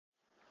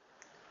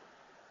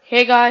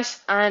Hey guys,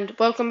 and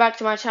welcome back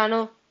to my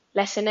channel,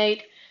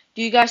 Lessonade.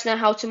 Do you guys know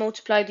how to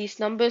multiply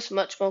these numbers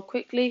much more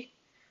quickly?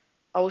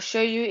 I will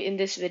show you in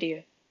this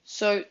video.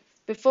 So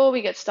before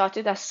we get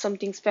started, there's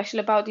something special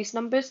about these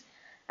numbers,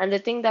 and the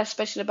thing that's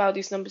special about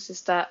these numbers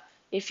is that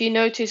if you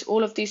notice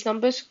all of these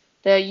numbers,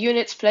 the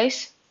units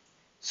place,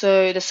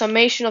 so the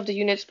summation of the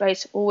units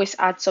place always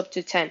adds up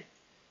to 10.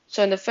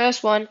 So in the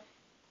first one,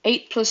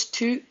 8 plus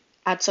 2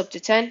 adds up to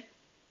 10,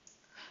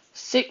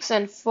 6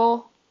 and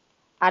 4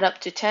 add up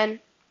to 10,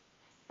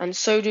 and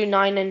so do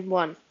 9 and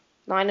 1.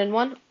 9 and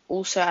 1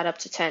 also add up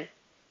to 10.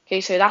 Okay,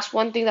 so that's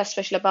one thing that's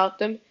special about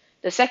them.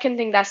 The second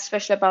thing that's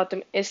special about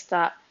them is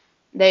that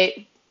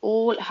they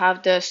all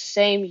have the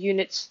same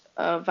units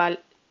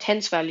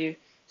tens value.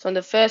 So on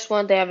the first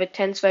one they have a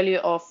tens value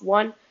of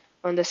 1,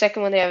 on the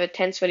second one they have a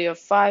tens value of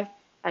 5,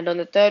 and on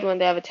the third one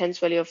they have a tens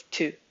value of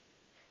 2.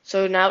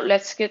 So now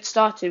let's get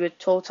started with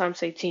 12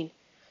 times 18.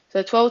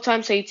 So 12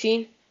 times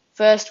 18,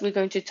 first we're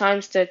going to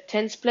times the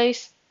tens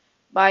place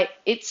by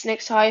its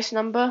next highest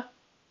number.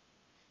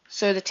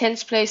 So the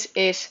tens place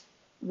is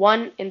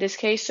 1 in this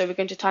case, so we're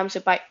going to times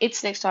it by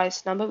its next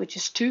highest number, which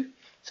is 2.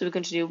 So we're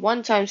going to do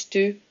 1 times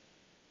 2,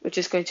 which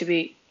is going to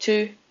be 2.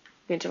 We're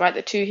going to write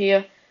the 2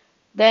 here.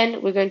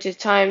 Then we're going to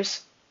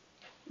times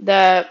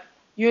the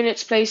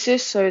units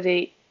places, so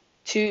the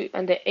 2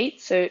 and the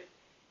 8. So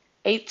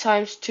 8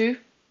 times 2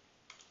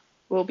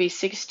 will be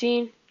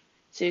 16.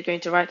 So you're going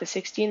to write the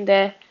 16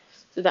 there.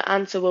 So the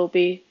answer will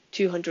be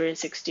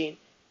 216.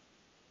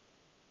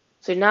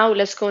 So now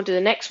let's go on to the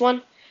next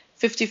one,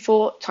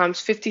 54 times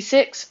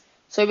 56.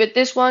 So with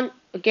this one,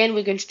 again,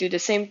 we're going to do the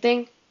same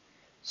thing.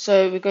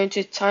 So we're going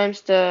to times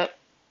the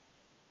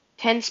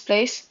tens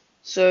place.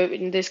 So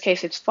in this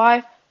case, it's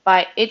 5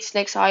 by its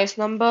next highest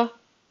number,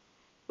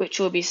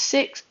 which will be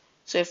 6.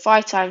 So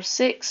 5 times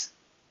 6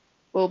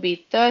 will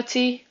be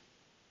 30.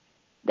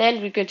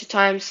 Then we're going to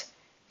times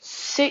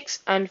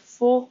 6 and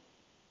 4.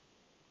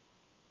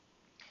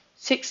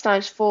 6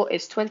 times 4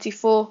 is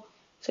 24.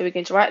 So we're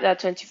going to write that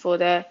 24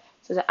 there.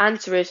 So the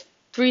answer is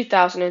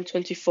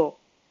 3024.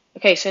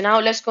 Okay, so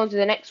now let's go on to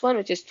the next one,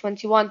 which is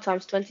 21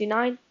 times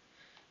 29.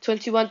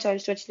 21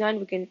 times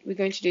 29, we're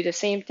going to do the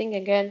same thing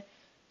again.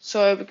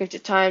 So we're going to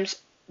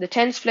times the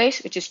tens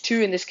place, which is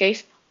 2 in this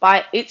case,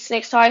 by its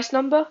next highest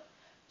number,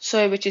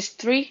 so which is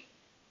 3.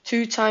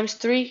 2 times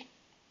 3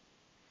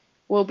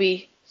 will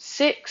be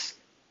 6.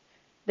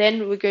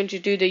 Then we're going to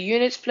do the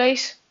units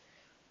place,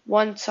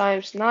 1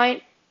 times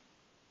 9,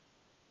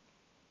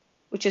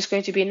 which is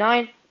going to be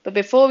 9. But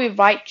before we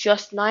write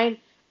just 9,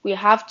 we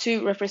have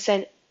to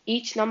represent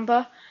each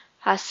number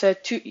has a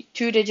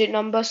two-digit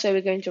number, so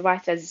we're going to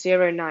write as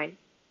 09.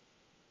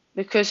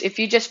 Because if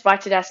you just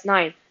write it as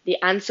 9,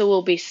 the answer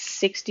will be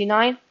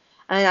 69.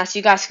 And as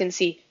you guys can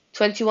see,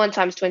 21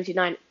 times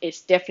 29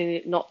 is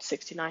definitely not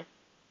 69.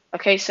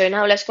 Okay, so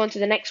now let's go on to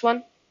the next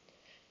one.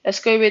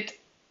 Let's go with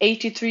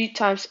 83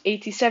 times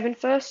 87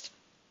 first.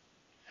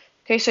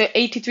 Okay, so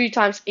 83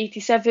 times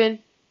 87.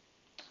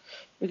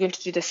 We're going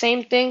to do the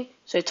same thing.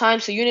 So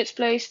times the units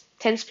place,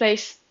 tens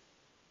place.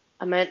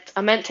 I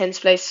meant tens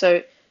place.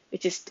 So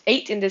it is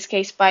 8 in this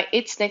case by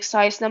its next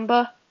highest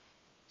number.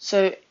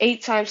 So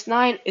 8 times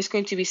 9 is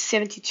going to be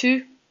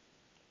 72.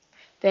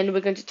 Then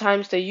we're going to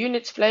times the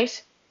units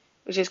place,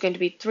 which is going to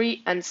be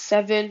 3 and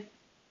 7.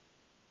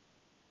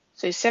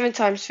 So 7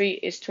 times 3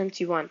 is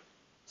 21.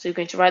 So we're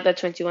going to write that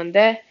 21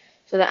 there.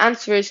 So the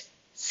answer is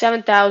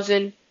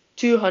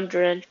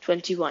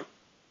 7,221.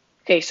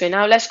 Okay, so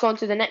now let's go on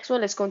to the next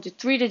one. Let's go on to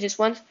 3-digit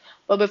ones.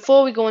 But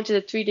before we go on to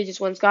the 3-digit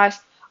ones, guys,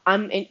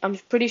 I'm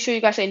pretty sure you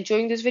guys are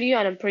enjoying this video,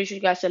 and I'm pretty sure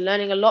you guys are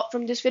learning a lot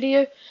from this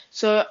video.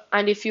 So,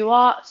 and if you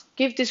are,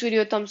 give this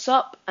video a thumbs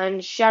up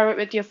and share it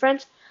with your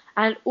friends.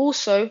 And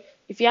also,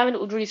 if you haven't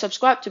already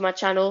subscribed to my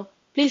channel,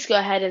 please go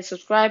ahead and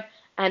subscribe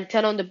and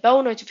turn on the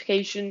bell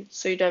notification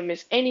so you don't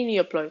miss any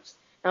new uploads.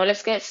 Now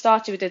let's get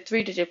started with the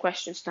 3-digit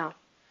questions now.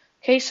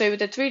 Okay, so with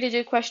the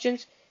 3-digit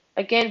questions,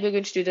 again, we're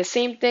going to do the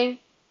same thing.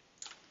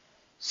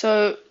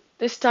 So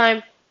this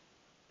time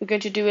we're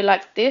going to do it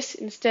like this.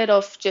 Instead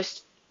of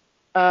just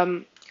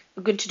we're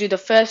going to do the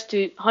first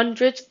two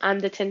hundreds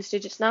and the tens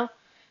digits now.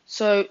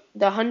 So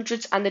the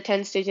hundreds and the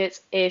tens digits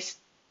is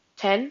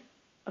 10.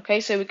 Okay,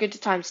 so we're going to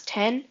times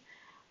 10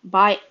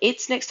 by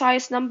its next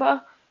highest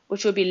number,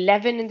 which will be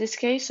 11 in this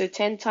case. So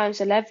 10 times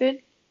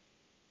 11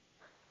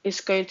 is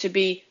going to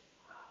be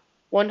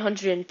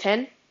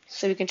 110.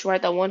 So we can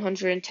write that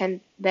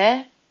 110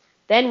 there.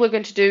 Then we're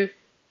going to do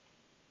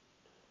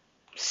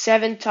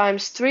 7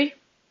 times 3.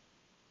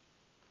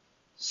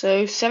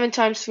 So 7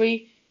 times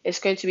 3 is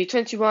going to be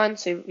 21,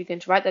 so we're going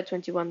to write that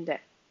 21 there.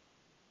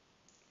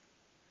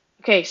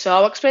 Okay, so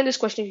I'll explain this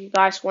question to you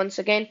guys once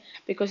again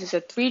because it's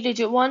a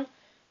 3-digit one.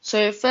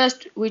 So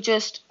first we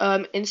just,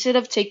 instead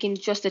of taking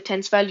just the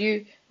tens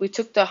value, we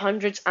took the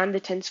hundreds and the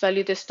tens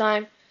value this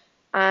time.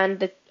 And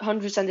the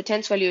hundreds and the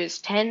tens value is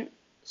 10.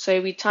 So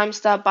we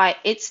times that by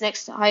its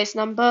next highest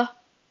number,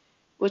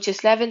 which is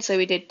 11. So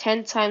we did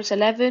 10 times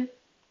 11.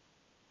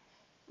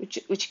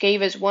 Which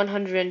gave us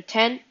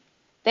 110.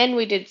 Then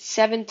we did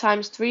 7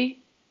 times 3,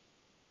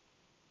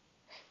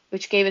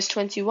 which gave us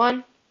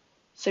 21.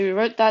 So we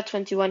wrote that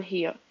 21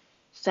 here.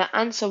 So the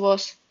answer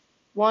was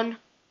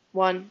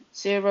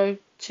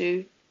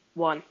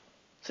 11021.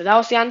 So that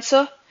was the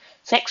answer.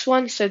 Next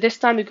one. So this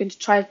time we're going to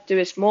try to do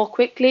this more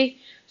quickly.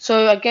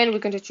 So again, we're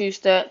going to choose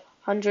the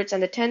hundreds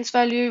and the tens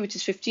value, which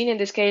is 15 in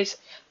this case.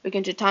 We're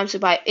going to times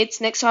it by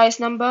its next highest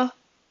number,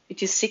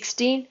 which is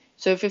 16.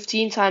 So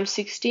 15 times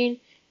 16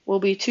 will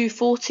be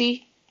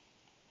 240.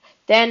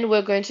 Then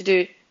we're going to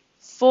do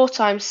 4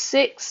 times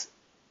 6,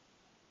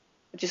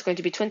 which is going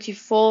to be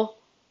 24.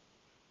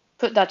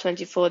 Put that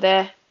 24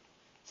 there.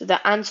 So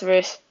the answer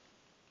is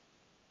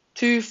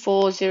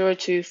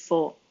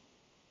 24024.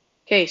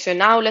 Okay, so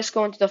now let's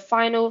go on to the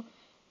final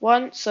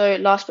one. So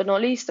last but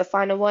not least, the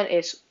final one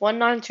is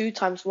 192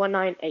 times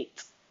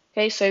 198.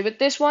 Okay, so with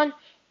this one,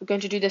 we're going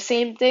to do the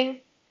same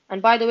thing.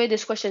 And by the way,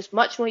 this question is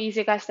much more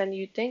easier, guys, than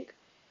you think.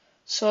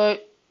 So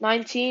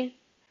 19,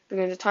 we're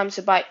going to times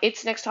it by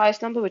its next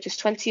highest number, which is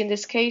 20 in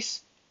this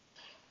case.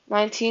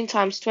 19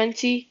 times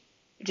 20,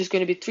 which is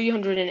going to be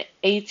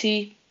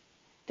 380.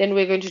 Then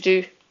we're going to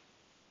do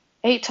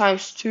 8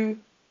 times 2,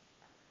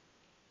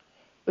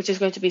 which is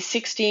going to be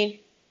 16.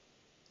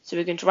 So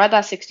we're going to write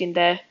that 16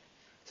 there.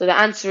 So the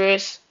answer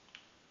is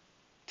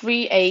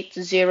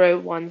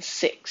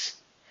 38016.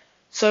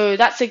 So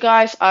that's it,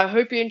 guys. I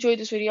hope you enjoyed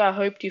this video. I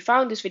hope you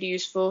found this video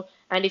useful.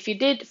 And if you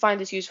did find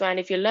this useful and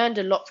if you learned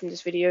a lot from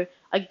this video,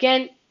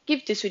 again,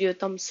 give this video a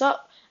thumbs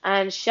up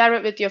and share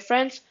it with your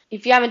friends.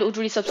 If you haven't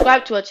already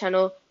subscribed to our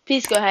channel,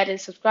 please go ahead and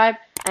subscribe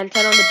and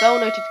turn on the bell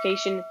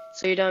notification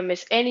so you don't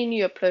miss any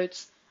new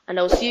uploads. And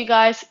I will see you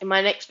guys in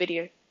my next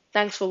video.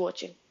 Thanks for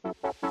watching.